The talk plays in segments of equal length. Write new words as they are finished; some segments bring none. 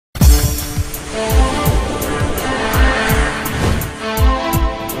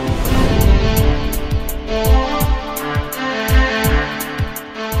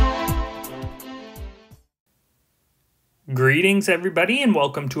Greetings, everybody, and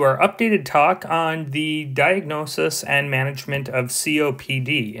welcome to our updated talk on the diagnosis and management of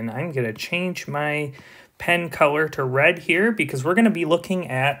COPD. And I'm going to change my pen color to red here because we're going to be looking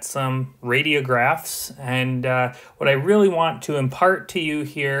at some radiographs. And what I really want to impart to you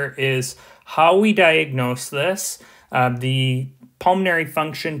here is how we diagnose this, the pulmonary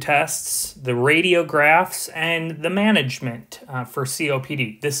function tests, the radiographs, and the management for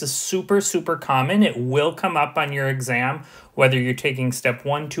COPD. This is super common. It will come up on your exam, whether you're taking step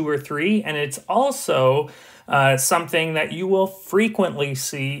 1, 2, or 3, and it's also something that you will frequently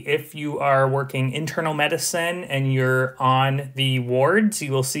see if you are working internal medicine and you're on the wards.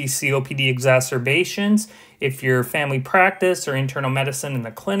 You will see COPD exacerbations. If you're family practice or internal medicine in the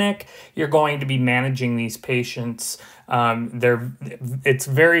clinic, you're going to be managing these patients. It's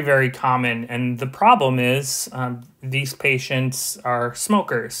very common, and the problem is these patients are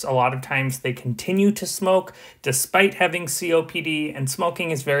smokers. A lot of times they continue to smoke despite having COPD, and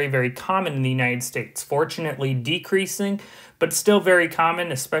smoking is very common in the United States. Fortunately decreasing, but still very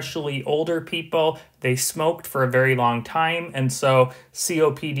common, especially older people. They smoked for a very long time, and so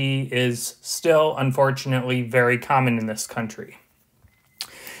COPD is still, unfortunately, very common in this country.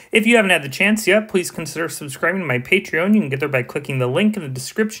 If you haven't had the chance yet, please consider subscribing to my Patreon. You can get there by clicking the link in the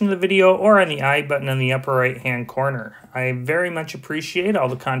description of the video or on the I button in the upper right-hand corner. I very much appreciate all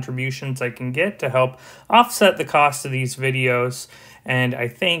the contributions I can get to help offset the cost of these videos, and I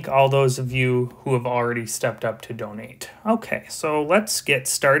thank all those of you who have already stepped up to donate. Okay, so let's get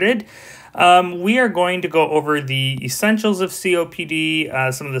started. We are going to go over the essentials of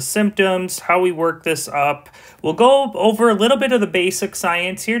COPD, some of the symptoms, how we work this up. We'll go over a little bit of the basic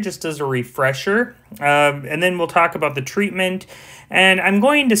science here just as a refresher, and then we'll talk about the treatment. And I'm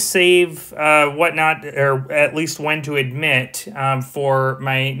going to save what not, or at least when to admit, for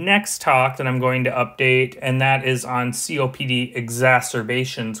my next talk that I'm going to update, and that is on COPD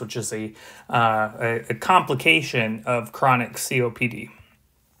exacerbations, which is a complication of chronic COPD.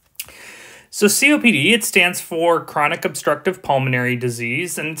 So COPD, it stands for chronic obstructive pulmonary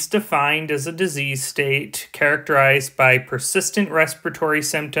disease, and it's defined as a disease state characterized by persistent respiratory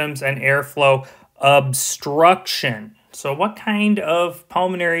symptoms and airflow obstruction. So what kind of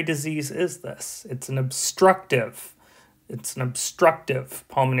pulmonary disease is this? It's an obstructive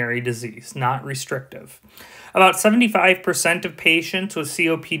pulmonary disease, not restrictive. About 75% of patients with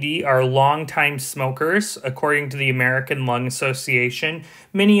COPD are longtime smokers, according to the American Lung Association.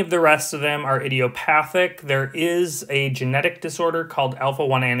 Many of the rest of them are idiopathic. There is a genetic disorder called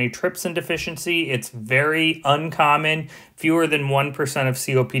alpha-1 antitrypsin deficiency. It's very uncommon. Fewer than 1% of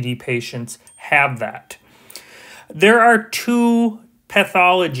COPD patients have that. There are two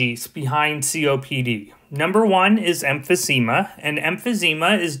pathologies behind COPD. Number one is emphysema, and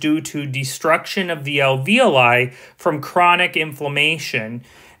emphysema is due to destruction of the alveoli from chronic inflammation,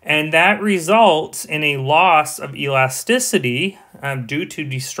 and that results in a loss of elasticity due to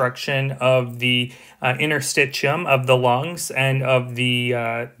destruction of the interstitium of the lungs and of the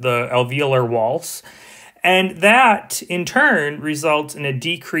alveolar walls. And that, in turn, results in a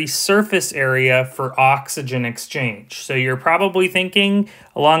decreased surface area for oxygen exchange. So you're probably thinking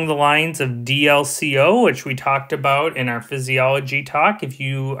along the lines of DLCO, which we talked about in our physiology talk. If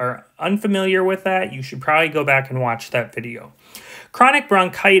you are unfamiliar with that, you should probably go back and watch that video. Chronic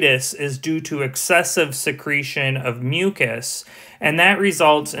bronchitis is due to excessive secretion of mucus, and that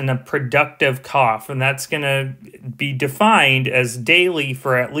results in a productive cough, and that's going to be defined as daily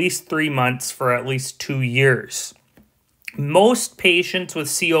for at least 3 months for at least 2 years. Most patients with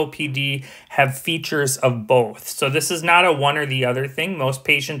COPD have features of both. So this is not a one or the other thing. Most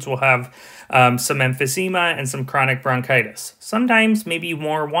patients will have some emphysema and some chronic bronchitis. Sometimes maybe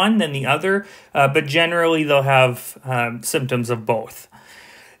more one than the other, but generally they'll have symptoms of both.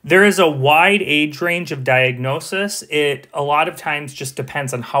 There is a wide age range of diagnosis. It a lot of times just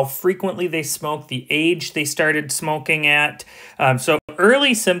depends on how frequently they smoke, the age they started smoking at. So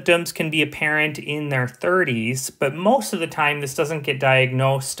early symptoms can be apparent in their 30s, but most of the time this doesn't get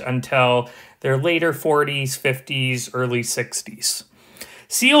diagnosed until their later 40s, 50s, early 60s.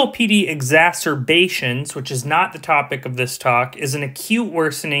 COPD exacerbations, which is not the topic of this talk, is an acute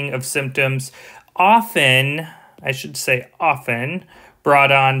worsening of symptoms, often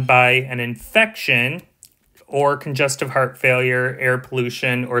brought on by an infection or congestive heart failure, air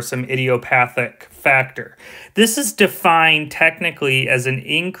pollution, or some idiopathic factor. This is defined technically as an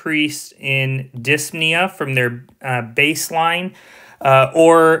increase in dyspnea from their baseline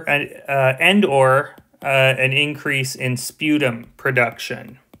or an increase in sputum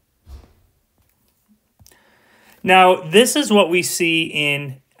production. Now, this is what we see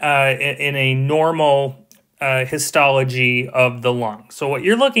in a normal histology of the lung. So what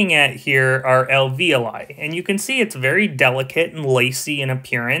you're looking at here are alveoli, and you can see it's very delicate and lacy in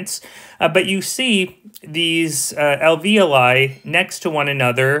appearance, but you see these alveoli next to one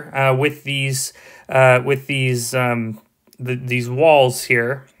another with these walls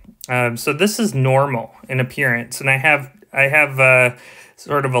here. So this is normal in appearance, and I have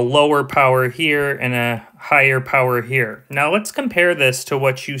sort of a lower power here and a higher power here. Now let's compare this to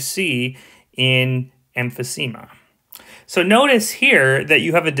what you see in emphysema. So notice here that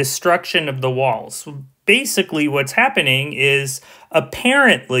you have a destruction of the walls. Basically what's happening is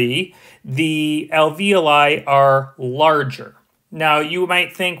apparently the alveoli are larger. Now you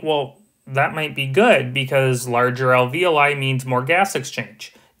might think, well, that might be good because larger alveoli means more gas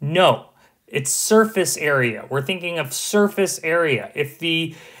exchange. No. It's surface area. We're thinking of surface area. If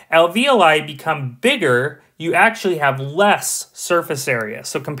the alveoli become bigger, you actually have less surface area.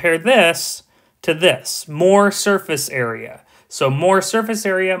 So compare this to this, more surface area. So more surface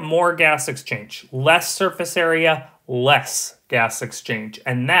area, more gas exchange. Less surface area, less gas exchange.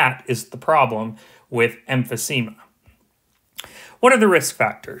 And that is the problem with emphysema. What are the risk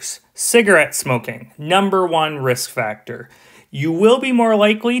factors? Cigarette smoking, #1 risk factor. You will be more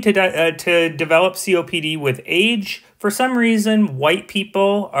likely to develop COPD with age. For some reason, white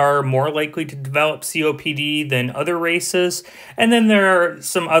people are more likely to develop COPD than other races. And then there are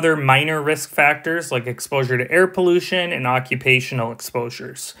some other minor risk factors like exposure to air pollution and occupational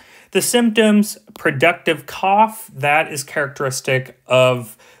exposures. The symptoms, productive cough, that is characteristic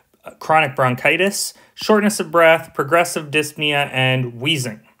of chronic bronchitis, shortness of breath, progressive dyspnea, and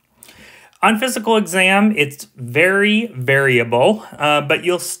wheezing. On physical exam, it's very variable, but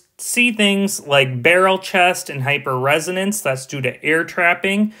you'll see things like barrel chest and hyperresonance. That's due to air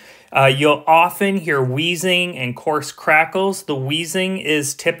trapping. You'll often hear wheezing and coarse crackles. The wheezing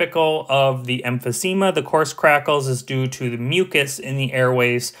is typical of the emphysema. The coarse crackles is due to the mucus in the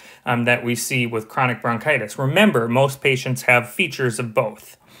airways that we see with chronic bronchitis. Remember, most patients have features of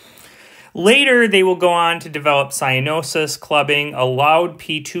both. Later, they will go on to develop cyanosis, clubbing, a loud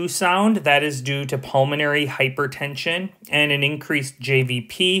P2 sound. That is due to pulmonary hypertension, and an increased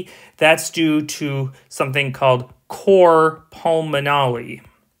JVP. That's due to something called cor pulmonale.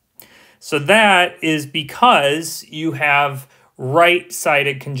 So that is because you have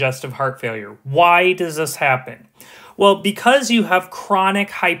right-sided congestive heart failure. Why does this happen? Well, because you have chronic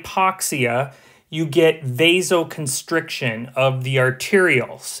hypoxia, you get vasoconstriction of the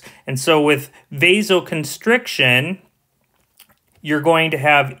arterioles. And so with vasoconstriction, you're going to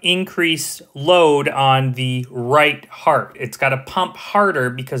have increased load on the right heart. It's got to pump harder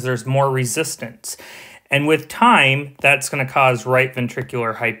because there's more resistance. And with time, that's going to cause right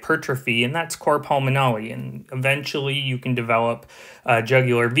ventricular hypertrophy, and that's cor pulmonale. And eventually you can develop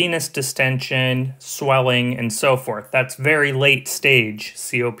jugular venous distension, swelling, and so forth. That's very late stage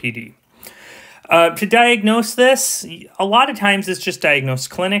COPD. To diagnose this, a lot of times it's just diagnosed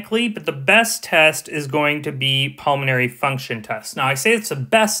clinically, but the best test is going to be pulmonary function test. Now, I say it's the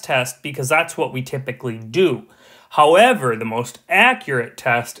best test because that's what we typically do. However, the most accurate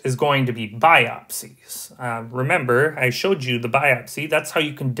test is going to be biopsies. Remember, I showed you the biopsy. That's how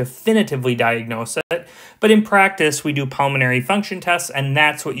you can definitively diagnose it. But in practice, we do pulmonary function tests, and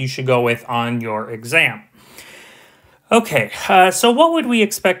that's what you should go with on your exam. Okay, so what would we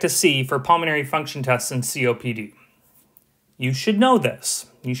expect to see for pulmonary function tests in COPD? You should know this.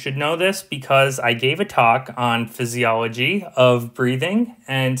 You should know this because I gave a talk on physiology of breathing,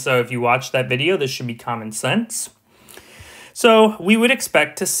 and so if you watch that video, this should be common sense. So we would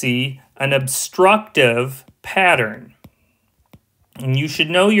expect to see an obstructive pattern. And you should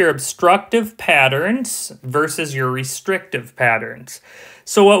know your obstructive patterns versus your restrictive patterns.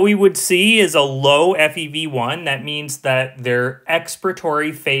 So what we would see is a low FEV1. That means that their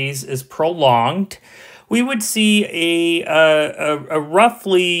expiratory phase is prolonged. We would see a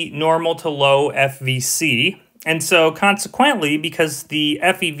roughly normal to low FVC. And so consequently, because the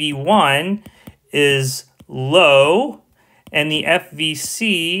FEV1 is low and the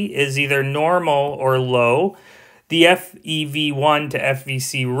FVC is either normal or low, the FEV1 to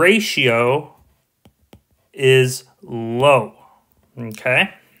FVC ratio is low.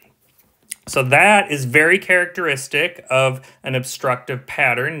 Okay, so that is very characteristic of an obstructive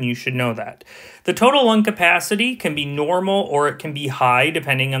pattern, and you should know that. The total lung capacity can be normal or it can be high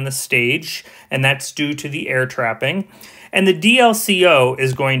depending on the stage, and that's due to the air trapping. And the DLCO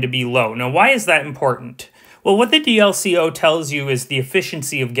is going to be low. Now, why is that important? Well, what the DLCO tells you is the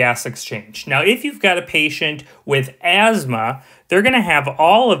efficiency of gas exchange. Now, if you've got a patient with asthma, they're going to have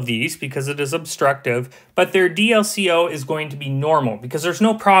all of these because it is obstructive, but their DLCO is going to be normal because there's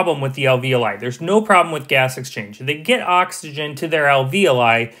no problem with the alveoli. There's no problem with gas exchange. If they get oxygen to their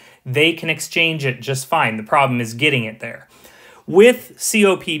alveoli, they can exchange it just fine. The problem is getting it there. With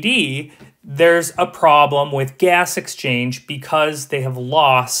COPD, there's a problem with gas exchange because they have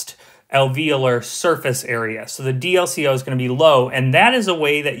lost alveolar surface area. So the DLCO is going to be low, and that is a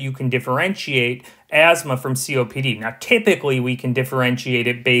way that you can differentiate asthma from COPD. Now, typically we can differentiate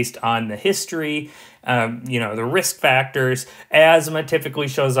it based on the history, the risk factors. Asthma typically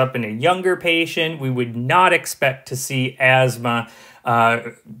shows up in a younger patient. We would not expect to see asthma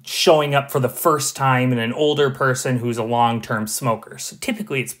showing up for the first time in an older person who's a long-term smoker. So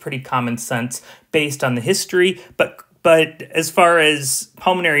typically it's pretty common sense based on the history, but as far as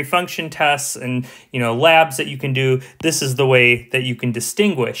pulmonary function tests and labs that you can do, this is the way that you can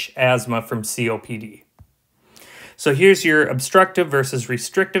distinguish asthma from COPD. So here's your obstructive versus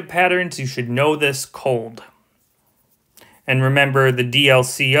restrictive patterns. You should know this cold. And remember, the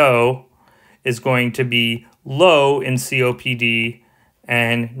DLCO is going to be low in COPD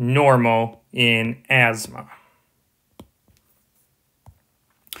and normal in asthma.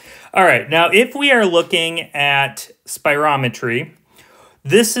 All right, now if we are looking at spirometry,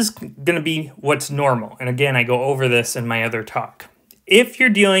 this is going to be what's normal. And again, I go over this in my other talk. If you're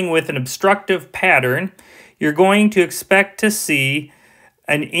dealing with an obstructive pattern, you're going to expect to see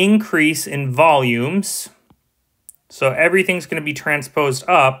an increase in volumes. So everything's going to be transposed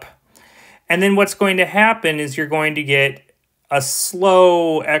up. And then what's going to happen is you're going to get a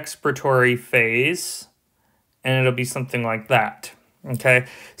slow expiratory phase, and it'll be something like that. Okay,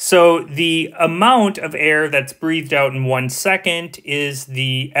 so the amount of air that's breathed out in 1 second is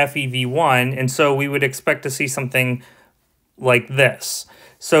the FEV1, and so we would expect to see something like this.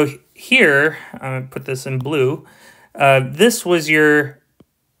 So here, I'm going to put this in blue, this was your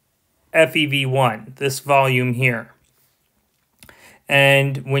FEV1, this volume here.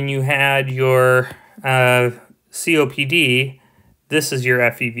 And when you had your COPD, this is your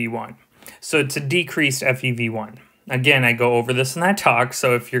FEV1. So it's a decreased FEV1. Again, I go over this in that talk,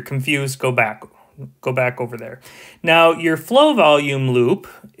 so if you're confused, go back over there. Now, your flow volume loop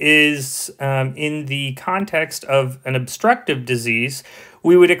is in the context of an obstructive disease.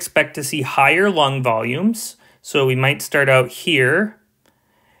 We would expect to see higher lung volumes, so we might start out here,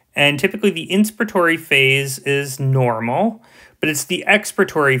 and typically the inspiratory phase is normal, but it's the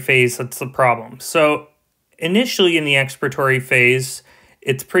expiratory phase that's the problem. So initially in the expiratory phase,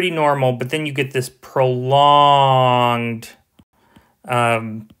 it's pretty normal, but then you get this prolonged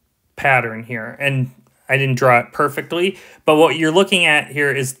pattern here. And I didn't draw it perfectly, but what you're looking at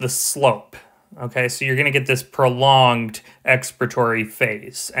here is the slope. Okay, so you're going to get this prolonged expiratory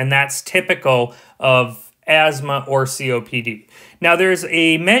phase, and that's typical of asthma or COPD. Now, there's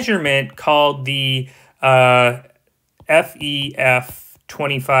a measurement called the FEF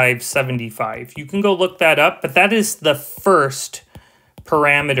 2575. You can go look that up, but that is the first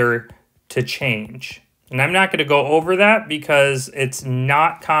parameter to change. And I'm not going to go over that because it's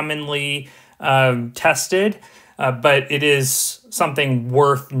not commonly tested, but it is something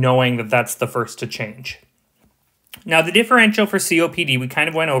worth knowing that that's the first to change. Now, the differential for COPD, we kind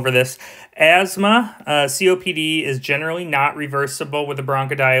of went over this. Asthma, COPD is generally not reversible with a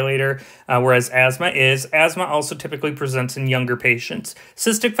bronchodilator, whereas asthma is. Asthma also typically presents in younger patients.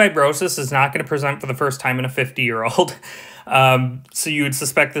 Cystic fibrosis is not going to present for the first time in a 50-year-old. So you would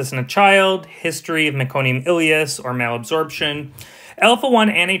suspect this in a child, history of meconium ileus or malabsorption.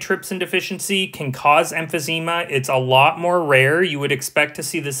 Alpha-1 antitrypsin deficiency can cause emphysema. It's a lot more rare. You would expect to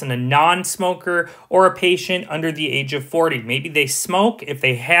see this in a non-smoker or a patient under the age of 40. Maybe they smoke. If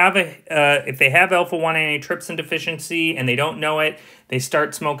they have alpha-1 antitrypsin deficiency and they don't know it, they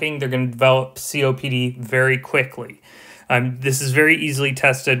start smoking, they're going to develop COPD very quickly. This is very easily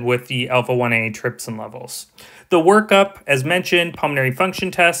tested with the alpha-1 antitrypsin levels. The workup, as mentioned, pulmonary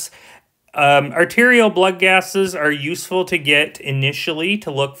function tests. Arterial blood gases are useful to get initially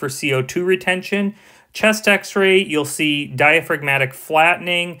to look for CO2 retention. Chest x-ray, you'll see diaphragmatic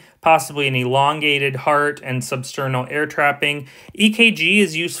flattening, possibly an elongated heart and substernal air trapping. EKG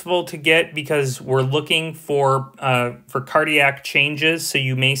is useful to get because we're looking for cardiac changes, so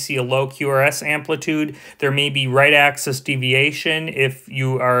you may see a low QRS amplitude. There may be right axis deviation if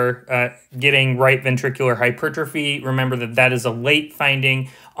you are getting right ventricular hypertrophy. Remember that that is a late finding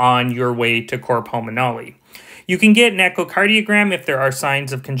on your way to cor pulmonale. You can get an echocardiogram if there are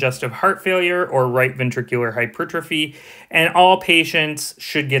signs of congestive heart failure or right ventricular hypertrophy, and all patients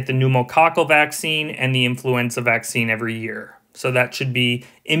should get the pneumococcal vaccine and the influenza vaccine every year. So that should be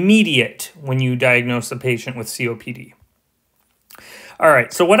immediate when you diagnose a patient with COPD. All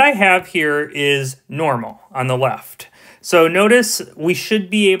right, so what I have here is normal on the left. So notice we should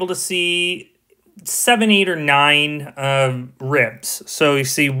be able to see 7, 8, or 9 ribs. So you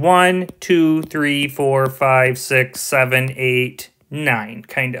see 1, 2, 3, 4, 5, 6, 7, 8, 9,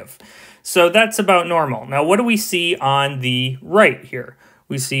 kind of. So that's about normal. Now, what do we see on the right here?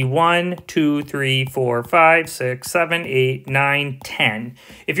 We see 1, 2, 3, 4, 5, 6, 7, 8, 9, 10.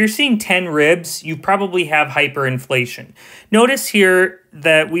 If you're seeing 10 ribs, you probably have hyperinflation. Notice here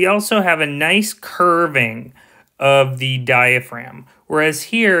that we also have a nice curving of the diaphragm, whereas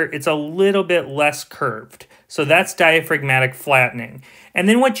here it's a little bit less curved. So that's diaphragmatic flattening. And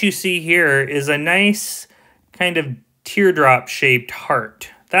then what you see here is a nice kind of teardrop-shaped heart.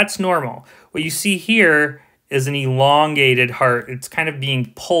 That's normal. What you see here is an elongated heart. It's kind of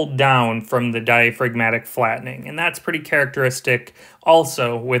being pulled down from the diaphragmatic flattening, and that's pretty characteristic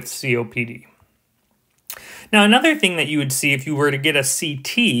also with COPD. Now, another thing that you would see if you were to get a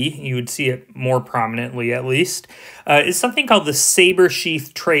CT, you would see it more prominently at least, is something called the saber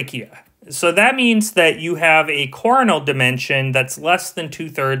sheath trachea. So that means that you have a coronal dimension that's less than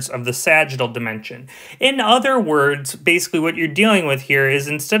 2/3 of the sagittal dimension. In other words, basically what you're dealing with here is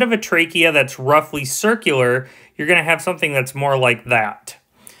instead of a trachea that's roughly circular, you're going to have something that's more like that.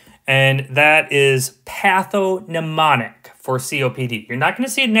 And that is pathognomonic for COPD. You're not going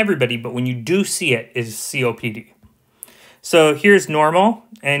to see it in everybody, but when you do see it, it's COPD. So here's normal,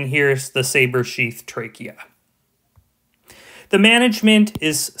 and here's the saber sheath trachea. The management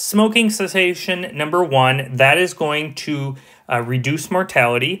is smoking cessation, number 1. That is going to reduce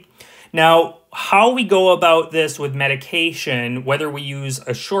mortality. Now, how we go about this with medication, whether we use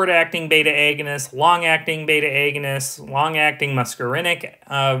a short-acting beta agonist, long-acting beta agonist, long-acting muscarinic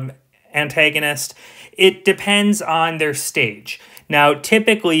antagonist, it depends on their stage. Now,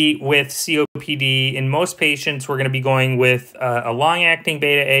 typically with COPD, in most patients, we're going to be going with a long-acting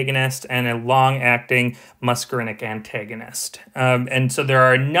beta agonist and a long-acting muscarinic antagonist. And so there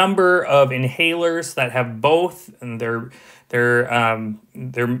are a number of inhalers that have both, and they're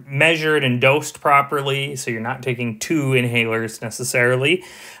measured and dosed properly, so you're not taking 2 inhalers necessarily.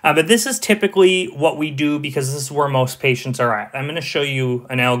 But this is typically what we do because this is where most patients are at. I'm going to show you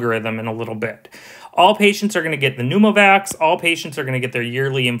an algorithm in a little bit. All patients are going to get the pneumovax. All patients are going to get their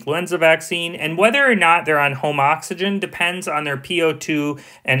yearly influenza vaccine. And whether or not they're on home oxygen depends on their PO2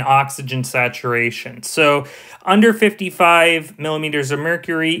 and oxygen saturation. So under 55 millimeters of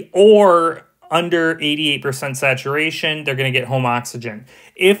mercury or under 88% saturation, they're going to get home oxygen.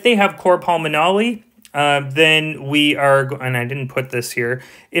 If they have cor pulmonale, then we are, and I didn't put this here,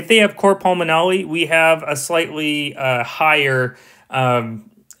 if they have cor pulmonale, we have a slightly higher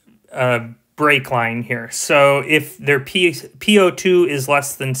break line here. So if their PO2 is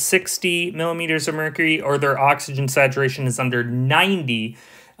less than 60 millimeters of mercury or their oxygen saturation is under 90,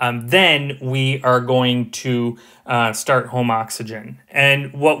 then we are going to start home oxygen.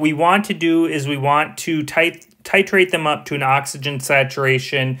 And what we want to do is we want to titrate them up to an oxygen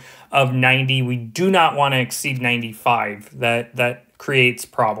saturation of 90. We do not want to exceed 95. That creates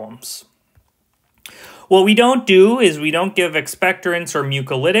problems. What we don't do is we don't give expectorants or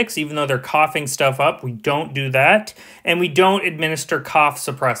mucolytics, even though they're coughing stuff up. We don't do that. And we don't administer cough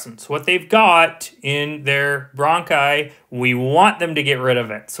suppressants. What they've got in their bronchi, we want them to get rid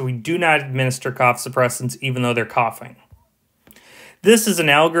of it. So we do not administer cough suppressants, even though they're coughing. This is an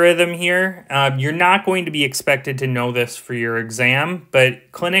algorithm here. You're not going to be expected to know this for your exam,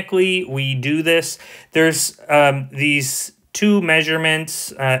 but clinically we do this. There's these 2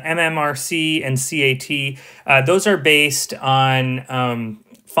 measurements, MMRC and CAT. Those are based on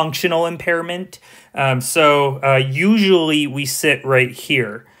functional impairment. Usually we sit right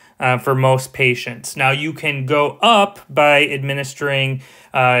here for most patients. Now you can go up by administering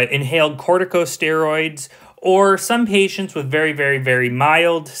inhaled corticosteroids, or some patients with very, very, very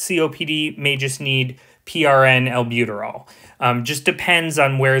mild COPD may just need PRN albuterol. Just depends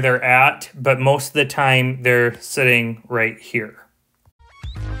on where they're at, but most of the time they're sitting right here.